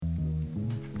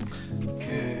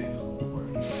Okay, we're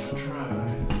gonna try.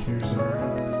 Here's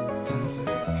our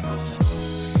 10-second countdown.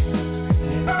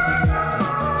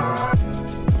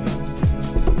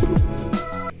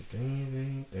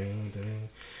 Ding, ding, ding.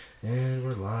 And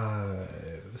we're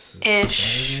live. This is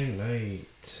Saturday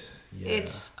night. Yeah.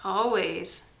 It's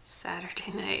always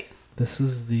Saturday night. This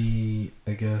is the,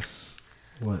 I guess,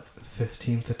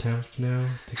 15th attempt now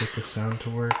to get the sound to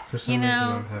work. For some reason,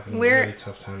 I'm having a really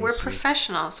tough time. We're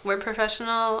professionals. We're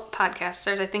professional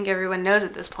podcasters. I think everyone knows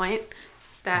at this point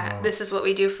that this is what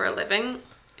we do for a living,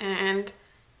 and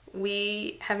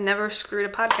we have never screwed a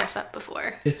podcast up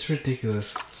before. It's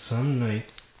ridiculous. Some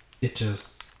nights it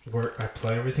just I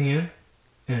plug everything in,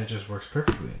 and it just works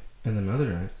perfectly. And then other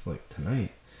nights, like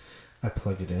tonight, I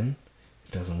plug it in,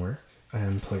 it doesn't work. I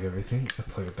unplug everything, I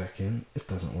plug it back in, it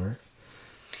doesn't work.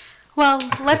 Well,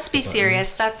 let's be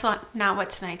serious. That's not what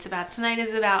tonight's about. Tonight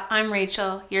is about I'm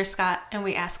Rachel, you're Scott, and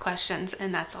we ask questions,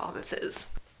 and that's all this is.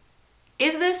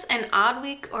 Is this an odd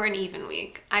week or an even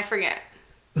week? I forget.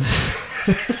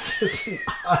 This is an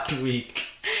odd week.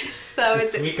 So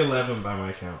it's week 11 by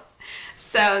my count.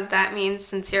 So that means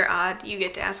since you're odd, you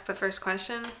get to ask the first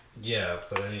question? Yeah,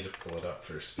 but I need to pull it up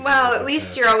first. Well, at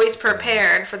least you're always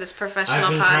prepared for this professional podcast.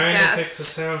 I've been trying to fix the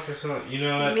sound for so long. You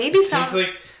know what? Maybe seems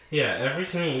like, yeah, every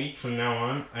single week from now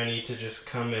on, I need to just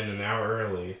come in an hour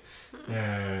early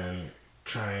and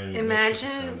try and make sure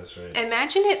the sound is right.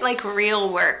 Imagine it like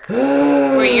real work,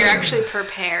 where you're actually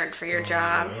prepared for your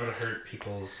job. Man, I would hurt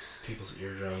people's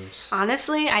eardrums.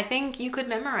 Honestly, I think you could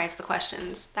memorize the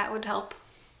questions. That would help.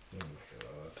 Oh my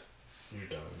god. You're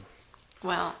dumb.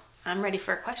 Well, I'm ready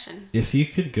for a question. If you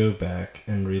could go back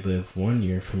and relive 1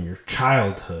 year from your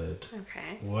childhood,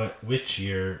 okay, which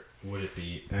year would it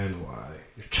be and why?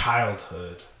 Your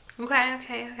childhood.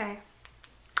 Okay.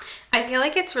 I feel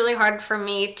like it's really hard for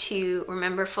me to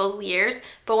remember full years,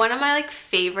 but one of my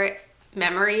favorite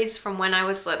memories from when I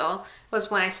was little was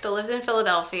when I still lived in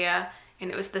Philadelphia, and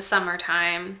it was the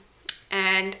summertime,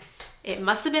 and it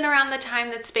must have been around the time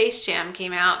that Space Jam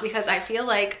came out, because I feel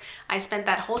like I spent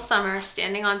that whole summer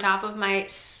standing on top of my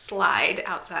slide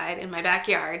outside in my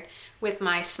backyard with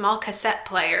my small cassette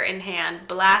player in hand,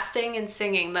 blasting and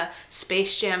singing the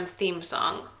Space Jam theme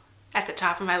song at the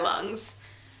top of my lungs.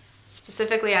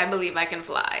 Specifically, I Believe I Can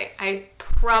Fly. I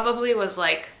probably was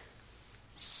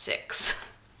 6,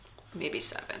 maybe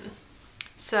 7.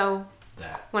 So,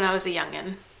 when I was a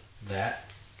youngin'.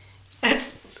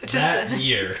 That's just that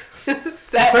year.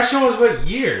 The question was what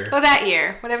year? Well, that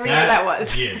year. Whatever year that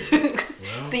was. Year.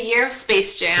 Well, the year of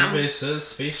Space Jam. Somebody says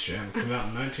Space Jam came out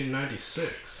in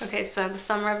 1996. Okay, so the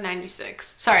summer of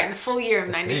 96. Sorry, the full year of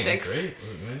 96.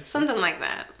 Right? Something like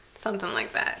that.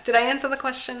 Did I answer the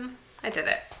question? I did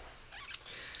it.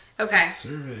 Okay.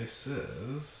 Survey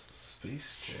says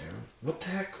Space Jam. What the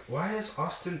heck? Why is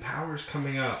Austin Powers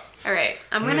coming up? All right,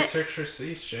 I'm gonna gonna search for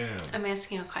Space Jam. I'm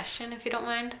asking a question, if you don't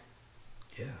mind.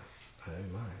 Yeah, I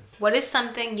don't mind. What is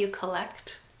something you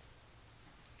collect?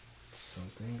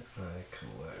 Something I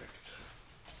collect.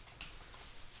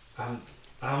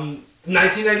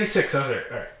 1996. I was right.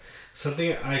 All right.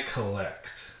 Something I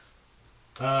collect.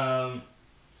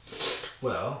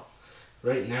 Well,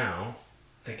 right now,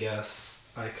 I guess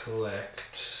I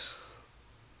collect.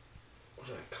 What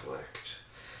do I collect?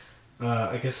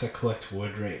 I guess I collect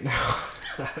wood right now.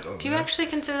 I don't know. Do you actually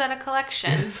consider that a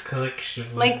collection? It's a collection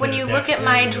of wood. When you look at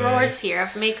my drawers here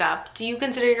of makeup, do you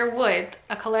consider your wood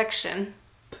a collection?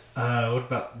 What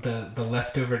about the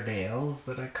leftover nails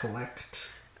that I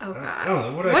collect? Oh god. I don't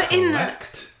know. What do I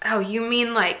collect? Oh, you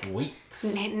mean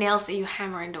weights? Nails that you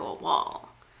hammer into a wall.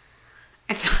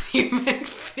 I thought you meant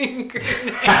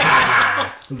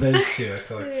fingernails. Those two, I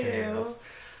collect nails.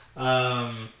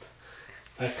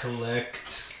 I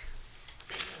collect.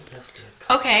 What else do I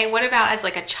collect? Okay, what about as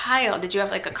a child? Did you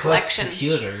have a collection?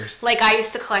 Computers. I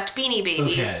used to collect Beanie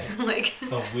Babies. Okay.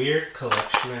 A weird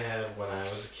collection I had when I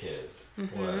was a kid.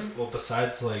 Mm-hmm. Well,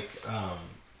 besides I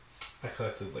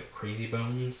collected Crazy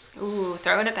Bones. Ooh,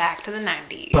 throwing it back to the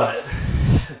 90s. But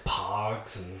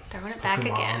Pogs and throwing it Pokemon, back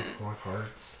again. Pokemon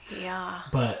cards. Yeah.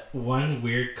 But one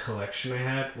weird collection I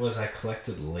had was I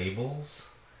collected labels.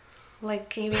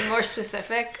 Can you be more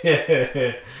specific?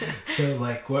 So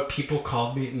what people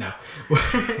called me. No.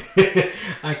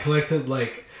 I collected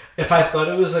if I thought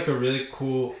it was a really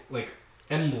cool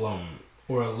emblem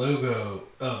or a logo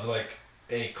of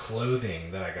a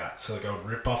clothing that I got. So I would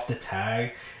rip off the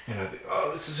tag and I'd be,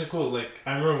 oh, this is so cool.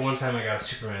 I remember one time I got a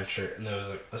Superman shirt and there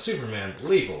was a Superman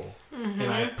label. Mm-hmm.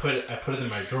 And I put it in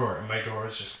my drawer, and my drawer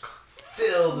was just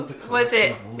filled with the collection Was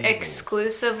it of labels.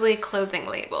 exclusively clothing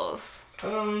labels?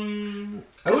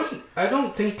 I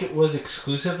don't think it was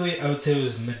exclusively. I would say it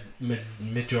was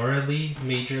majoritatively,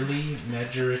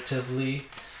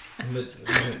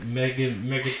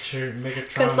 Megatron.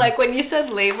 Because like when you said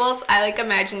labels, I like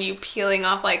imagine you peeling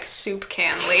off like soup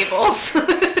can labels.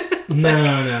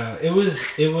 No. It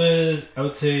was. I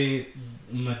would say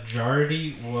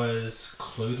majority was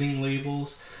clothing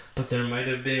labels, but there might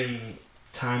have been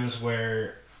times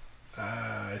where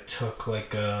I took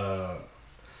like a.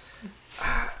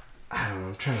 I don't know.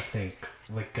 I'm trying to think.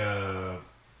 Like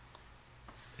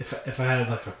if I had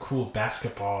like a cool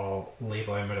basketball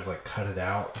label, I might have like cut it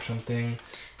out or something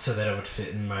so that it would fit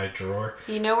in my drawer.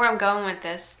 You know where I'm going with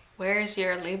this. Where's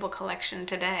your label collection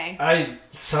today? I've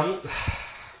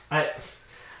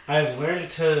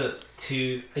learned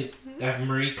I've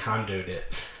Marie Kondoed it.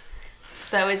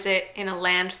 So is it in a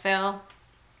landfill?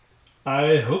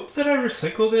 I hope that I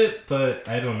recycled it, but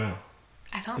I don't know.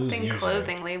 I don't think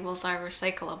clothing labels are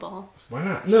recyclable. Why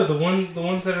not? No, the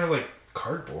ones that are like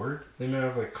cardboard. They might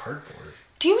have like cardboard.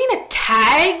 Do you mean a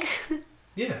tag?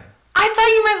 Yeah. I thought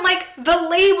you meant like the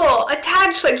label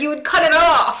attached, like you would cut it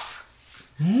off.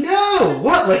 No!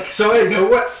 What? Like, so I know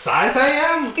what size I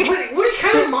am? What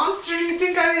kind of monster do you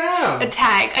think I am? A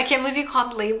tag. I can't believe you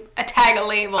called a tag a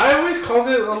label. I always called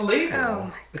it a label.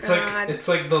 Oh my God. It's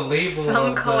like the label.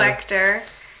 Some collector.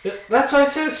 That's why I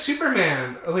said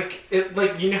Superman. Like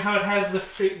you know how it has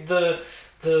the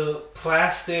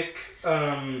plastic.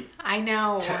 I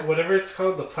know. Whatever it's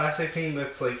called, the plastic thing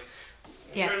that's like.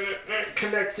 Yes.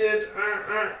 Connected.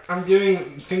 I'm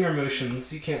doing finger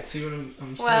motions. You can't see what I'm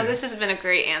saying. Well, this has been a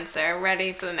great answer.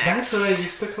 Ready for the next. That's what I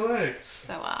used to collect.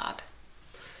 So odd.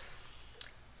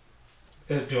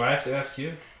 Do I have to ask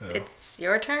you? Oh. It's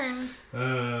your turn.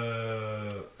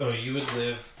 You would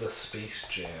live the Space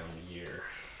Jam year.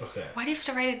 Okay. Why do you have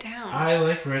to write it down? I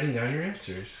like writing down your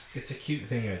answers. It's a cute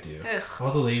thing I do. Ugh.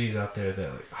 All the ladies out there that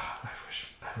are like, I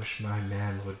wish my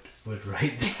man would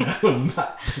write down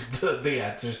the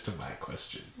answers to my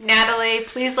questions. Natalie,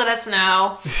 please let us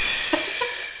know.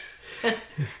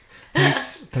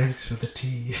 Thanks for the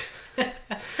tea.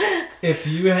 If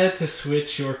you had to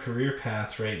switch your career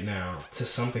path right now to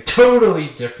something totally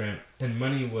different and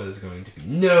money was going to be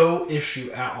no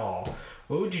issue at all,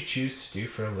 what would you choose to do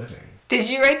for a living? Did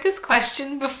you write this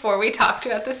question before we talked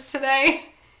about this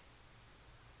today?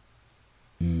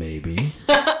 Maybe.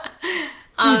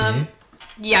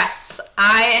 Yes,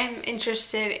 I am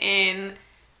interested in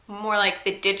more like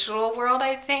the digital world,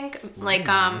 I think. Like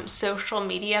social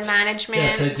media management.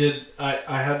 Yes, I did.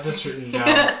 I had this written down.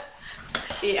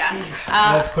 Yeah.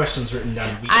 I have questions written down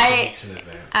weeks in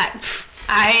advance.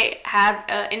 I have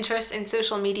interest in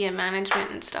social media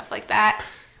management and stuff like that.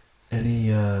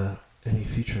 Any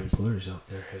future employers out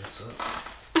there, hit us up.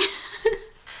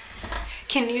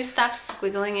 Can you stop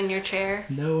squiggling in your chair?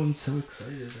 No, I'm so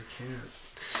excited. I can't.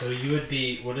 So you would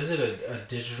be, what is it, a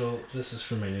digital, this is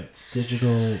for my notes,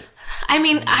 digital... I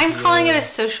mean, I'm calling it a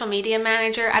social media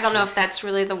manager. I don't know if that's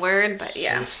really the word, but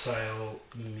yeah. Social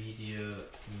media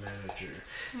manager.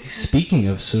 Mm-hmm. Speaking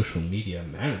of social media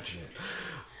management,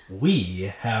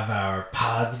 we have our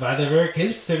Pods by the Work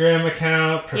Instagram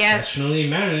account, professionally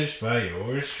managed by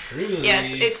yours truly.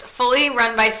 Yes, it's fully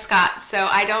run by Scott, so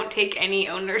I don't take any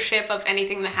ownership of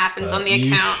anything that happens on the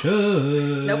account.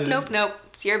 You should. Nope.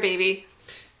 It's your baby.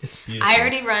 It's beautiful. I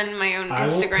already run my own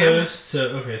Instagram.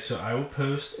 I will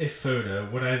post a photo.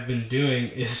 What I've been doing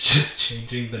is just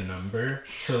changing the number.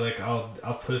 So like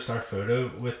I'll post our photo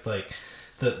with like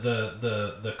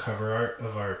the cover art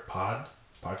of our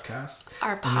podcast.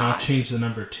 Our pod. And I'll change the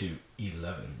number to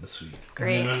 11 this week.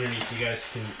 Great. And then underneath you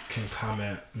guys can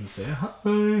comment and say, hi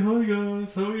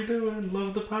guys, how are you doing?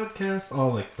 Love the podcast.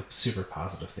 All like the super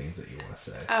positive things that you want to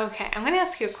say. Okay, I'm going to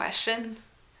ask you a question.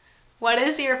 What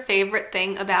is your favorite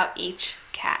thing about each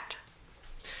cat?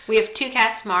 We have two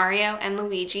cats, Mario and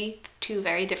Luigi, two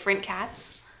very different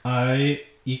cats. I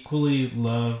equally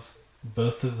love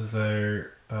both of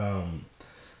their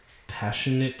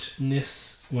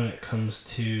passionateness when it comes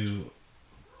to...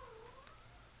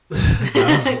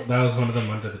 that was one of them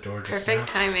under the door just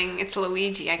Perfect now. Timing. It's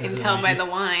Luigi. I can tell by the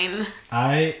wine.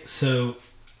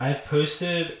 I've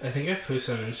posted on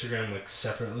Instagram like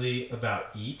separately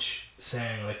about each,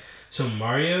 saying like, so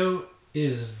Mario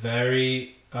is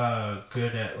very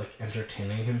good at like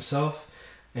entertaining himself,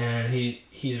 and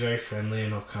he's very friendly,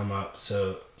 and he'll come up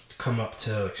to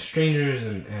like strangers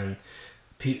and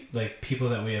people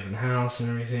that we have in the house and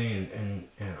everything, and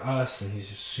us, and he's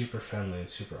just super friendly and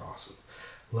super awesome.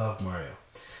 Love Mario.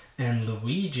 And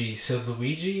Luigi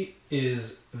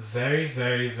is very,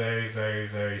 very, very, very,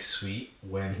 very sweet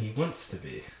when he wants to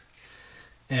be.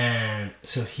 And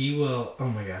so he will. Oh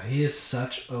my god, he is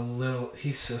such a little.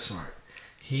 He's so smart.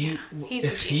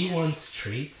 If he wants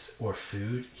treats or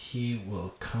food, he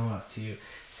will come up to you.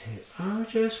 And, I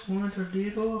just want a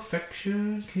little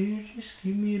affection. Can you just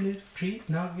give me a little treat,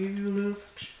 and I'll give you a little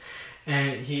affection.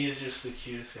 And he is just the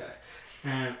cutest guy.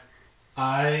 And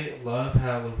I love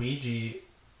how Luigi,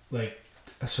 like,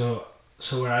 so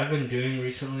what I've been doing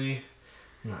recently,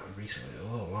 not recently,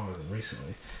 a little longer than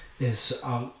recently, is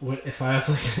if I have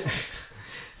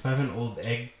if I have an old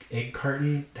egg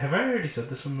carton. Have I already said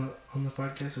this on the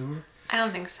podcast before? I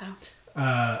don't think so.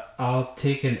 I'll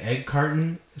take an egg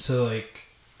carton, so like,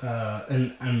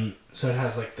 and so it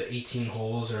has like the 18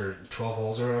 holes or 12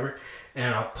 holes or whatever,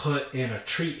 and I'll put in a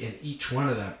treat in each one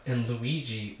of them, and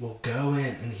Luigi will go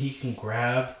in and he can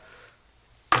grab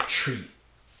a treat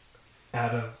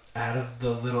out of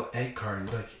the little egg carton.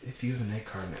 Like, if you have an egg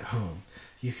carton at home,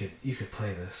 you could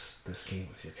play this game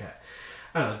with your cat.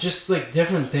 I don't know, just like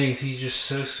different things. He's just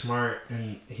so smart,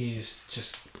 and he's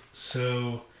just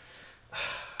so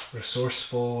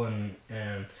resourceful, and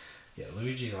yeah,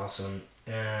 Luigi's awesome.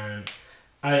 And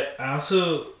I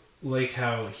also like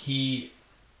how he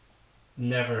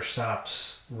never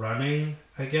stops running,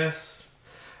 I guess.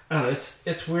 I don't know,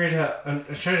 it's weird how I'm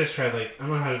trying to describe, like, I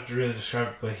don't know how to really describe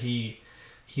it, but he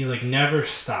like never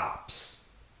stops,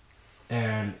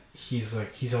 and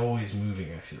he's always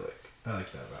moving. I feel like I like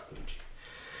that about Luigi.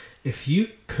 If you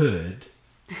could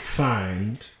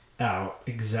find out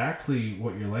exactly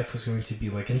what your life was going to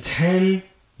be like in 10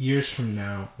 years from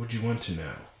now, would you want to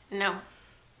know? No.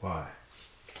 Why?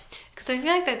 Because I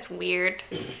feel like that's weird.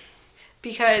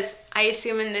 Because I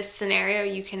assume in this scenario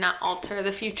you cannot alter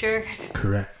the future.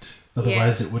 Correct.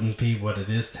 Otherwise it wouldn't be what it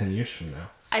is 10 years from now.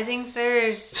 I think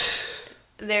there's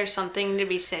something to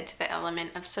be said to the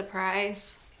element of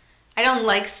surprise. I don't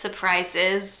like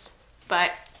surprises,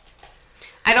 but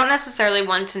I don't necessarily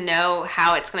want to know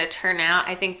how it's going to turn out.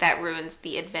 I think that ruins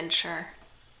the adventure.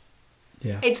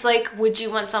 Yeah. It's like, would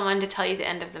you want someone to tell you the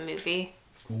end of the movie?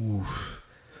 Ooh.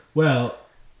 Well,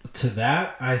 to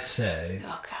that I say...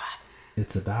 Oh, God.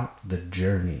 It's about the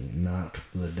journey, not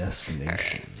the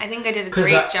destination. Right. I think I did a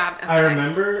great job. I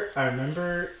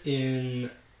remember in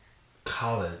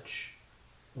college,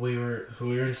 we were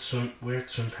at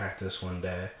swim practice one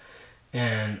day,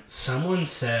 and someone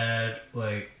said,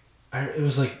 like,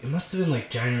 it must have been like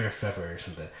January or February or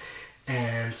something,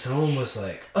 and someone was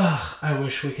like, ugh, I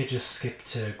wish we could just skip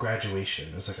to graduation.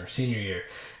 It was like our senior year.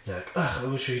 They're like, ugh, I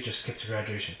wish we could just skip to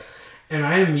graduation. And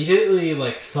I immediately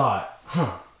like thought,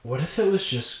 what if it was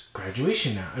just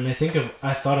graduation now? And I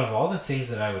thought of all the things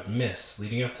that I would miss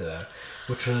leading up to that,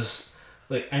 which was,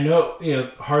 like, I know,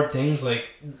 hard things, like,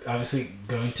 obviously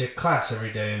going to class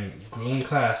every day and grueling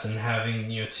class and having,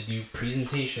 to do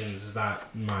presentations is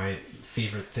not my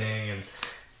favorite thing. And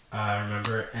I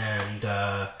remember,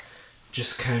 and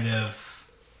just kind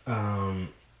of, what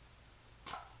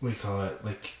do you call it,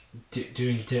 like,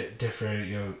 doing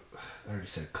different, I already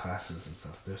said classes and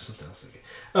stuff. There's something else.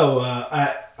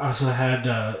 I also had,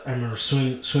 I remember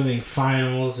swimming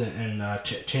finals and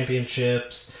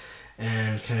championships,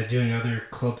 and kind of doing other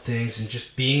club things, and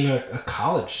just being a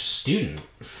college student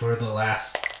for the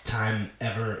last time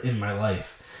ever in my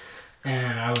life.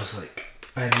 And I was like,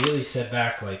 I immediately said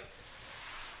back, like,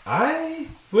 I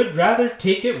would rather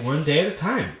take it one day at a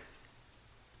time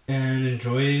and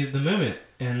enjoy the moment.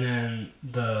 And then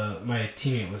my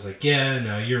teammate was like, yeah,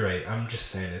 no, you're right. I'm just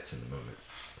saying it's in the moment.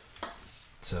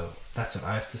 So that's what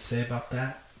I have to say about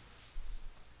that.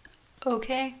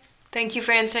 Okay. Thank you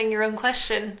for answering your own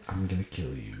question. I'm going to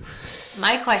kill you.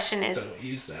 My question is... Don't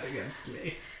use that against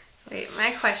me. Wait,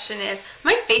 my question is...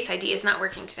 My Face ID is not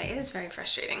working today. It is very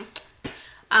frustrating.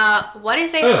 What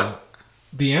is a...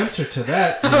 The answer to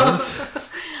that is...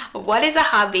 What is a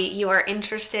hobby you are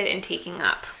interested in taking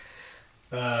up?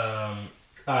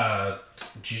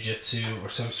 Jiu-jitsu or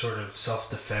some sort of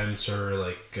self-defense or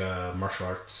like martial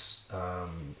arts.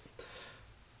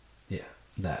 Yeah,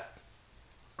 that.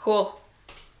 Cool.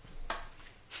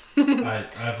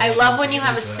 I love when you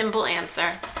have a simple answer.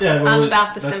 Yeah, well, I'm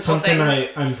about the that's simple something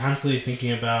things. I'm constantly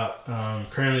thinking about.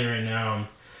 Currently, right now, I'm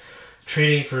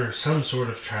training for some sort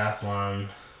of triathlon,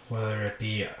 whether it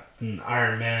be an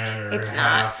Ironman or It's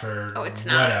half not. or It's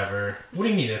not. whatever. What do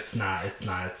you mean it's not? It's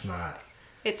not. It's not.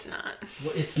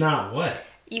 Well, it's not what?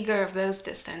 Either of those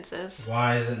distances.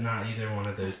 Why is it not either one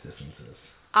of those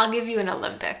distances? I'll give you an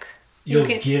Olympic. You'll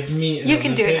give me an You Olympic?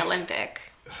 can do an Olympic.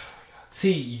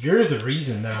 See, you're the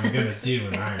reason that I'm going to do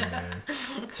an Ironman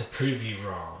to prove you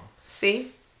wrong.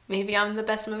 See? Maybe I'm the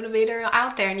best motivator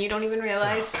out there and you don't even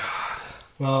realize. Oh, God.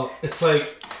 Well, it's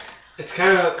like, it's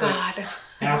kind of like God.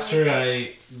 after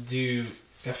I do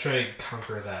after I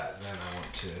conquer that, then I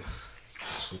want to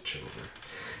switch over.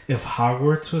 If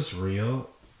Hogwarts was real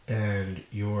and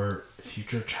your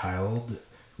future child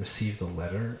received a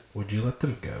letter, would you let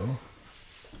them go?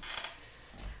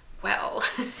 Well,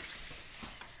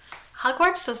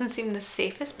 Hogwarts doesn't seem the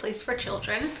safest place for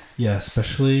children. Yeah,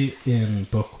 especially in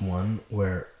book 1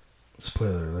 where,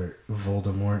 spoiler alert,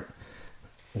 Voldemort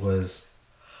was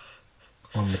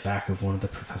on the back of one of the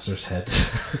professor's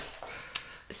heads.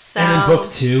 So, and in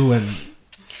book 2 when...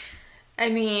 I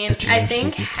mean, I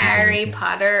think Harry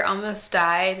Potter almost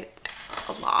died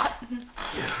a lot.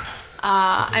 Yeah.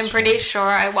 I'm pretty sure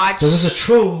I watched... There was a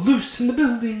troll loose in the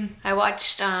building. I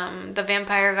watched the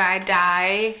vampire guy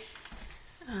die.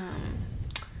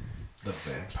 The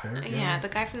vampire guy? Yeah, the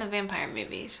guy from the vampire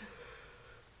movies.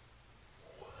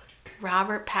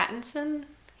 Robert Pattinson?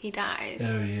 He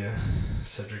dies. Oh, yeah.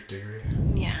 Cedric Diggory.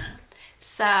 Yeah.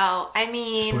 So, I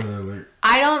mean... Spoiler alert.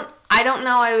 I don't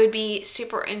know I would be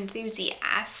super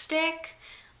enthusiastic.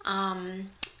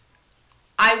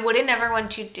 I wouldn't ever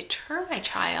want to deter my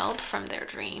child from their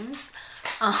dreams.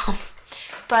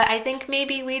 But I think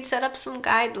maybe we'd set up some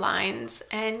guidelines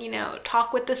and,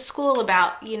 talk with the school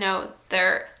about,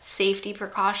 their safety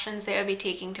precautions they would be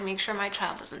taking to make sure my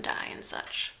child doesn't die and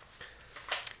such.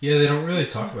 Yeah, they don't really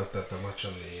talk about that much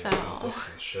on the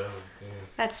books and show. Yeah.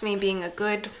 That's me being a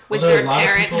good wizard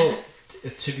parent. People,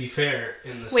 to be fair,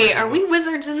 in the Wait, are we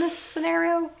wizards in this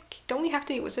scenario? Don't we have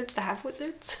to be wizards to have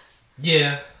wizards?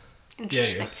 Yeah.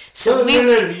 Interesting. Yeah, So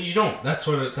no, you don't. That's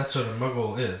what a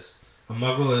muggle is. A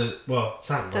muggle is, well, it's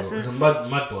not a muggle. It's a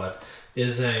mudblood.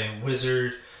 Is a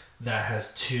wizard that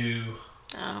has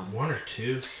one or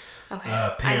two. Okay.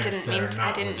 I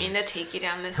didn't mean to take you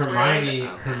down this Hermione, road.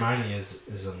 Okay. Hermione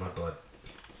is a mudblood.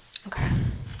 Okay.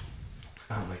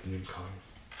 I don't like name calling.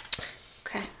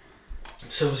 Okay.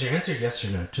 So was your answer yes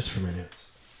or no? Just for my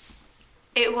notes.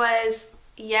 It was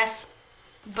yes,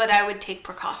 but I would take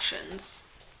precautions.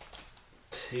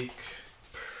 Take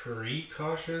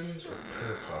precautions or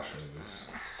precautions?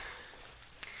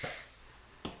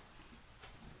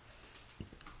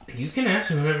 You can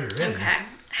ask me whenever you're ready. Okay.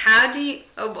 How do you...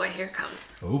 Oh boy, here it comes.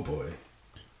 Oh boy.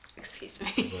 Excuse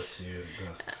me. Bless you.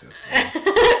 That's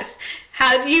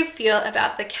How do you feel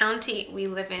about the county we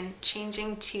live in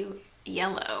changing to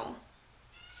yellow?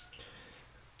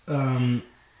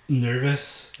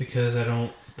 Nervous because I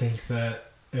don't think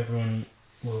that everyone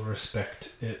will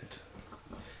respect it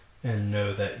and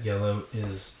know that yellow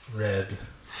is red.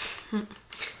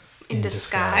 In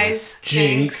disguise.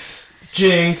 Jinx.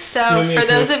 So, for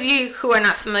those of you who are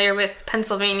not familiar with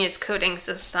Pennsylvania's coding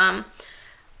system,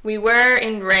 we were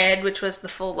in red, which was the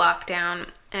full lockdown,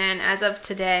 and as of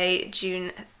today,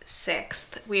 June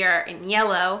 6th, we are in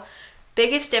yellow.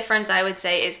 Biggest difference, I would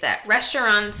say, is that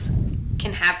restaurants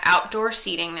can have outdoor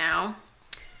seating now,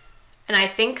 and I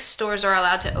think stores are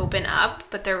allowed to open up,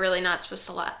 but they're really not supposed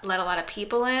to let a lot of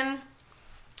people in.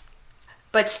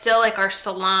 But still, like, our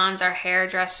salons, our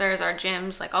hairdressers, our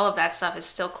gyms, like, all of that stuff is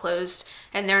still closed.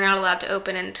 And they're not allowed to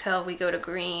open until we go to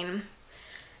green.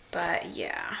 But,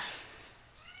 yeah.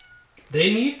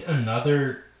 They need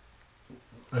another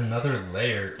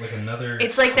layer. Like, another...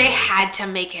 It's like they had to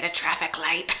make it a traffic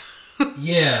light.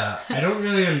 Yeah. I don't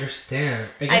really understand.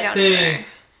 I guess either.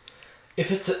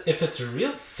 If it's a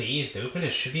real phased open,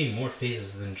 it should be more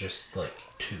phases than just, like,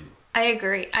 2. I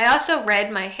agree. I also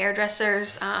read my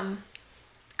hairdresser's...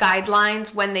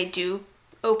 guidelines when they do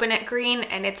open at green,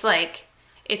 and it's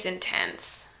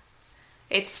intense.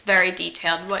 It's very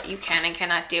detailed what you can and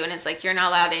cannot do, and it's like you're not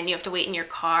allowed in, you have to wait in your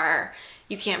car,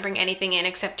 you can't bring anything in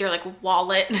except your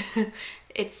wallet.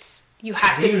 You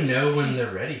have How to... do you know when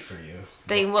they're ready for you?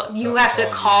 You have to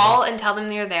call and tell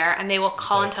them you're there, and they will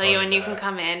call and tell you when you can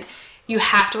come in. You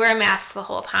have to wear a mask the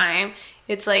whole time.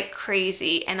 It's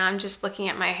crazy, and I'm just looking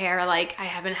at my hair like I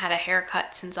haven't had a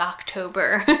haircut since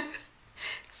October.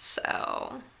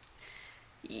 So,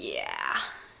 yeah,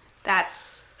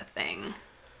 that's a thing.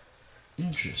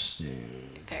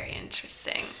 Interesting. Very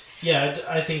interesting. Yeah,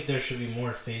 I think there should be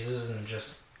more phases than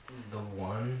just the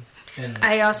one. And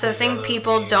I also think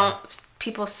people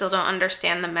still don't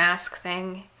understand the mask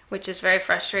thing, which is very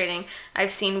frustrating.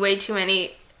 I've seen way too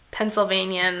many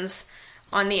Pennsylvanians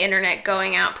on the internet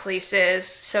going out places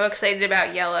so excited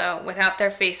about yellow without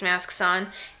their face masks on,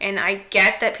 and I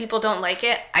get that people don't like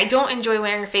it. I don't enjoy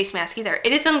wearing a face mask either.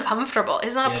 It is uncomfortable.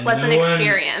 It's not a pleasant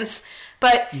experience.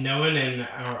 But no one in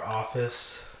our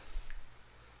office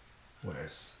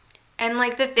wears. And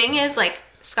the thing is,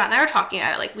 Scott and I were talking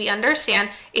about it, we understand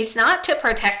it's not to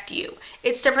protect you.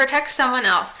 It's to protect someone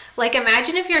else.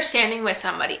 Imagine if you're standing with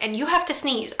somebody and you have to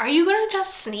sneeze. Are you going to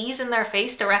just sneeze in their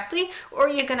face directly, or are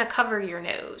you going to cover your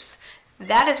nose?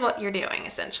 that is what you're doing,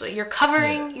 essentially. You're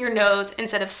covering your nose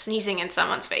instead of sneezing in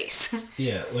someone's face.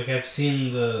 Yeah, like I've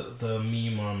seen the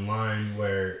meme online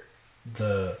where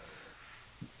the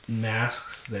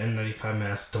masks, the N95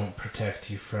 masks, don't protect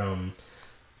you from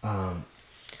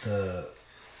the...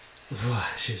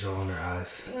 She's rolling her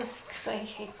eyes. Because I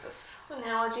hate this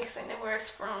analogy because I know where it's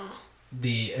from.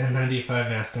 The N95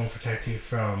 masks don't protect you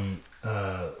from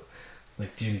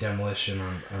like doing demolition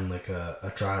on like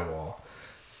a drywall.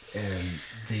 And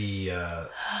the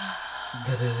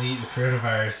disease, the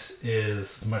coronavirus,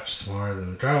 is much smaller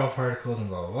than the drywall particles and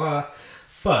blah blah blah,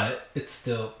 but it's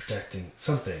still protecting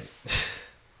something.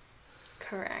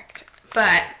 Correct.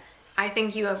 But I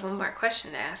think you have one more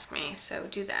question to ask me, so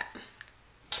do that.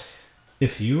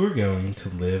 If you were going to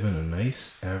live in a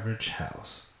nice average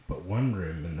house, but one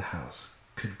room in the house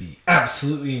could be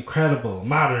absolutely incredible,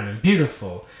 modern, and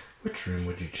beautiful, which room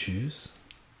would you choose?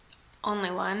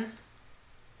 Only one.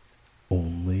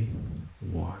 Only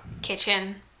one.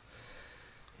 Kitchen.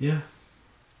 Yeah.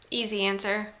 Easy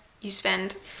answer. You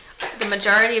spend the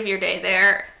majority of your day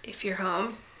there if you're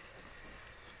home.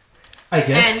 I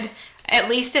guess. And at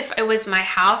least if it was my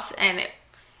house and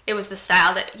it was the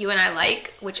style that you and I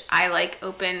like, which I like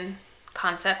open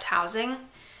concept housing.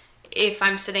 If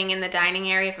I'm sitting in the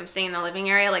dining area, if I'm sitting in the living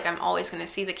area, like I'm always going to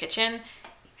see the kitchen.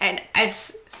 And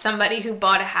as somebody who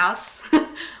bought a house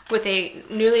with a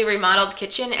newly remodeled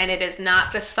kitchen and it is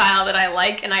not the style that I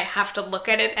like and I have to look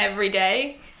at it every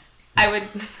day,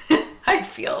 I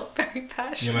feel very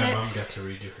passionate. Yeah, my mom got to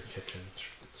redo her kitchen.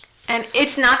 And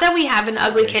it's not that we have an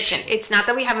ugly kitchen. It's not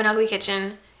that we have an ugly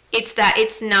kitchen. It's that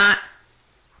it's not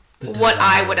what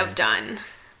I would have done.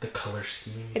 The color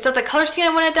scheme. It's not the color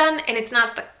scheme I would have done, and it's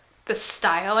not the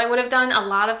style I would have done. A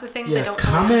lot of the things I don't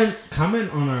comment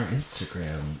on our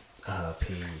Instagram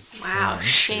page. Wow,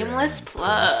 shameless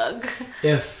plug.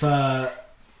 If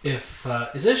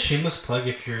is it a shameless plug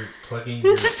if you're plugging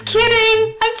I'm just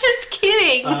kidding. I'm just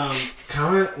kidding.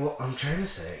 Comment. Well, I'm trying to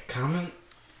say comment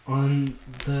on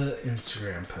the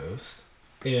Instagram post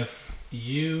if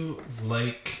you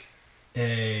like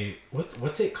a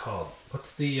what's it called?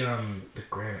 What's the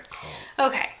granite called?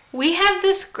 Okay, we have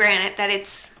this granite that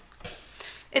it's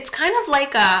kind of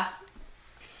like a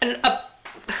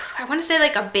I want to say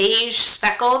like a beige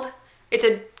speckled. It's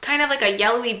a kind of like a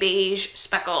yellowy beige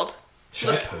speckled. Should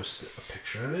I post a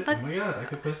picture of it? Oh my god, I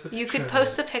could post a picture. You could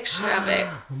post a picture of it,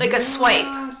 like a swipe.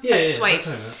 Yeah, swipe. That's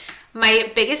what I meant.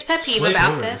 My biggest pet peeve Swipe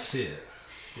about over this. to see it.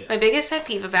 Yeah. My biggest pet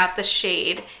peeve about the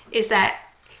shade is that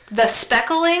the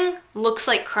speckling looks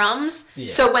like crumbs. Yeah.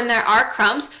 So when there are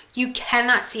crumbs, you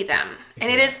cannot see them. Exactly. And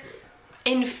it is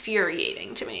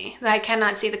infuriating to me that I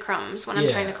cannot see the crumbs when I'm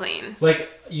trying to clean. Like,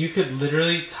 you could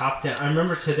literally top down. I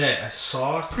remember today, I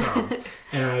saw a crumb,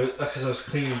 and because I was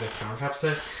cleaning the countertops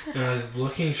there, and I was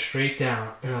looking straight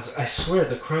down, and I swear,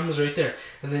 the crumb was right there.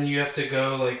 And then you have to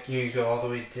go, like, you go all the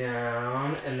way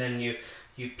down, and then you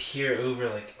peer over,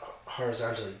 like,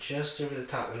 horizontally just over the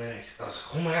top, and then I was like,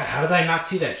 oh my god, how did I not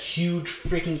see that huge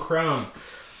freaking crumb?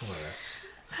 Oh my god.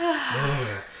 Oh my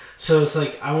god. So it's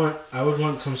like I would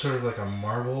want some sort of like a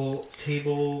marble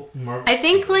table, I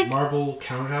think like marble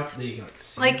countertop that you can like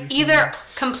see. Like everything. either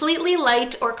completely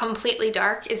light or completely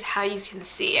dark is how you can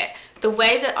see it. The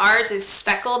way that ours is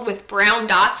speckled with brown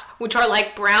dots, which are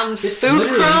like brown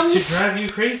food crumbs, to drive you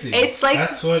crazy. It's like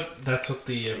that's what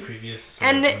the previous.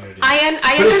 And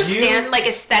I understand like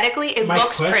aesthetically it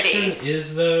looks pretty. My question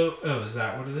is though, is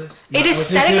that what it is? It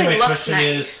aesthetically looks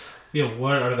nice. Yeah,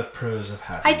 what are the pros of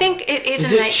having? I think it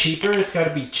is. Is it cheaper? It's got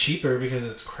to be cheaper because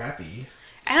it's crappy.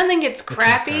 I don't think it's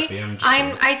crappy.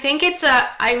 I think it's a.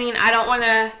 I mean, I don't want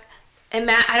to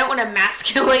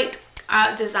emasculate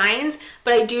designs,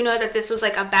 but I do know that this was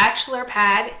like a bachelor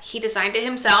pad. He designed it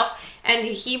himself, and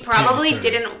he probably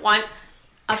didn't want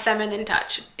a feminine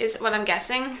touch. Is what I'm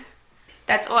guessing.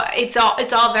 That's all. It's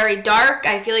all very dark.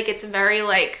 I feel like it's very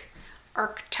like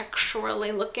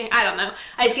architecturally looking. I don't know.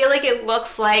 I feel like it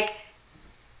looks like.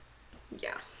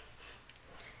 Yeah.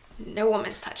 No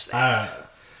woman's touch there.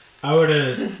 I would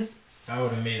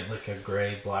have made it like a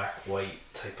gray, black, white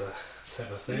type of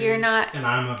thing. You're not. And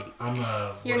I'm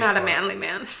a. You're not a manly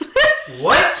man.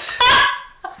 What?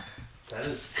 That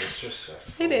is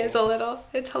disrespectful. It is a little.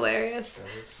 It's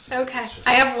hilarious. Okay.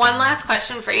 I I have one last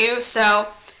question for you. So,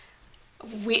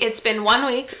 it's been 1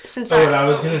 week since what I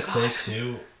was gonna say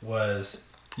too was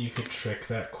you could trick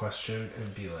that question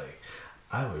and be like,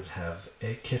 I would have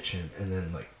a kitchen and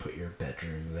then like put your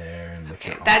bedroom there and like.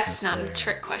 Okay, that's not a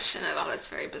trick question at all. That's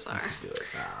very bizarre.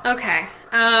 Like, okay.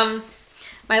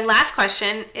 My last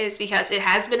question is because it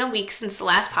has been a week since the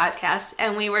last podcast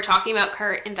and we were talking about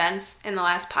current events in the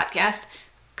last podcast.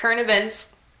 Current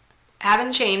events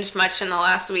haven't changed much in the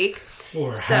last week.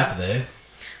 Or have they?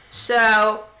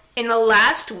 So, in the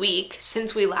last week,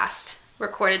 since we last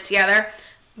recorded together,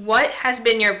 what has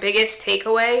been your biggest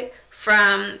takeaway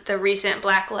from the recent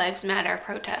Black Lives Matter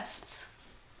protests?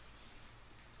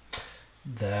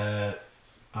 That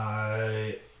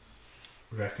I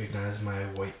recognize my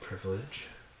white privilege,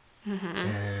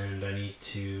 and I need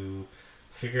to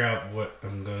figure out what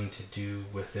I'm going to do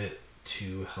with it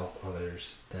to help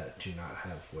others that do not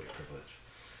have white privilege.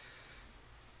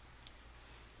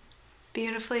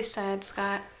 Beautifully said,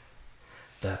 Scott.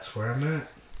 That's where I'm at.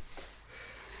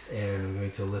 And I'm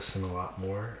going to listen a lot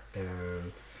more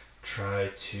and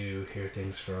try to hear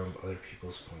things from other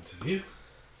people's points of view.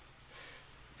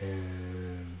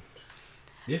 And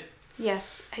yeah.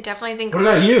 Yes, I definitely think... What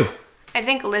about you? I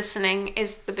think listening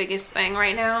is the biggest thing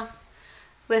right now.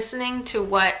 Listening to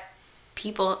what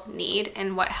people need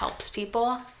and what helps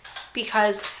people,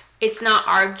 because it's not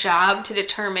our job to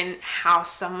determine how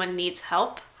someone needs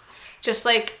help. Just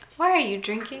like, why are you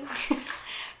drinking?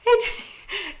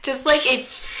 Just like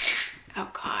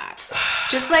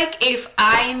if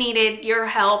I needed your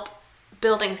help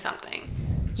building something,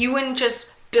 you wouldn't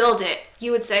just build it.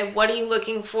 You would say, what are you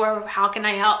looking for? How can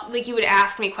I help? Like, you would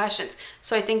ask me questions.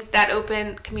 So I think that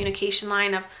open communication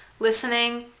line of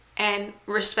listening and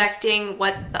respecting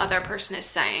what the other person is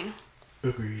saying.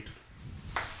 Agreed.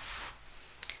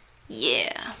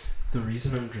 Yeah. The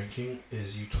reason I'm drinking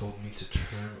is you told me to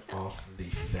turn off the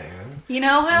fan. You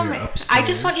know how I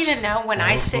just want you to know when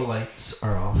I sit. All the lights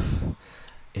are off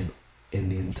in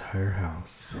the entire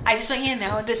house. I just want you to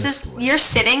know you're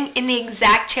sitting in the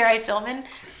exact chair I film in.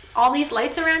 All these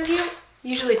lights around you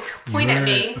usually point at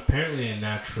me. Apparently a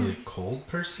naturally cold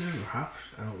person.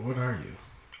 What are you?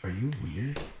 Are you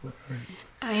weird? What are you?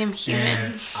 I am human.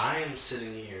 And I am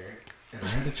sitting here, and I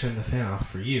had to turn the fan off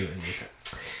for you, and you said,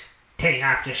 take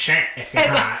off your shirt if you're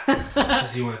hot.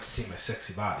 Because you wanted to see my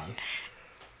sexy body.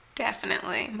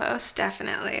 Definitely. Most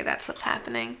definitely. That's what's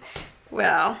happening.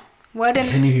 Well,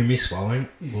 Can you hear me swallowing?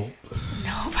 Well,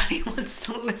 nobody wants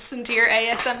to listen to your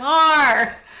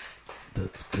ASMR.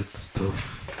 That's good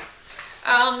stuff.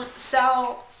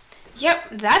 So, yep,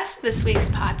 that's this week's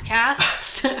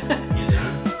podcast. You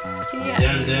done?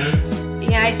 Yeah. Done?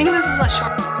 Yeah, I think this is a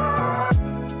short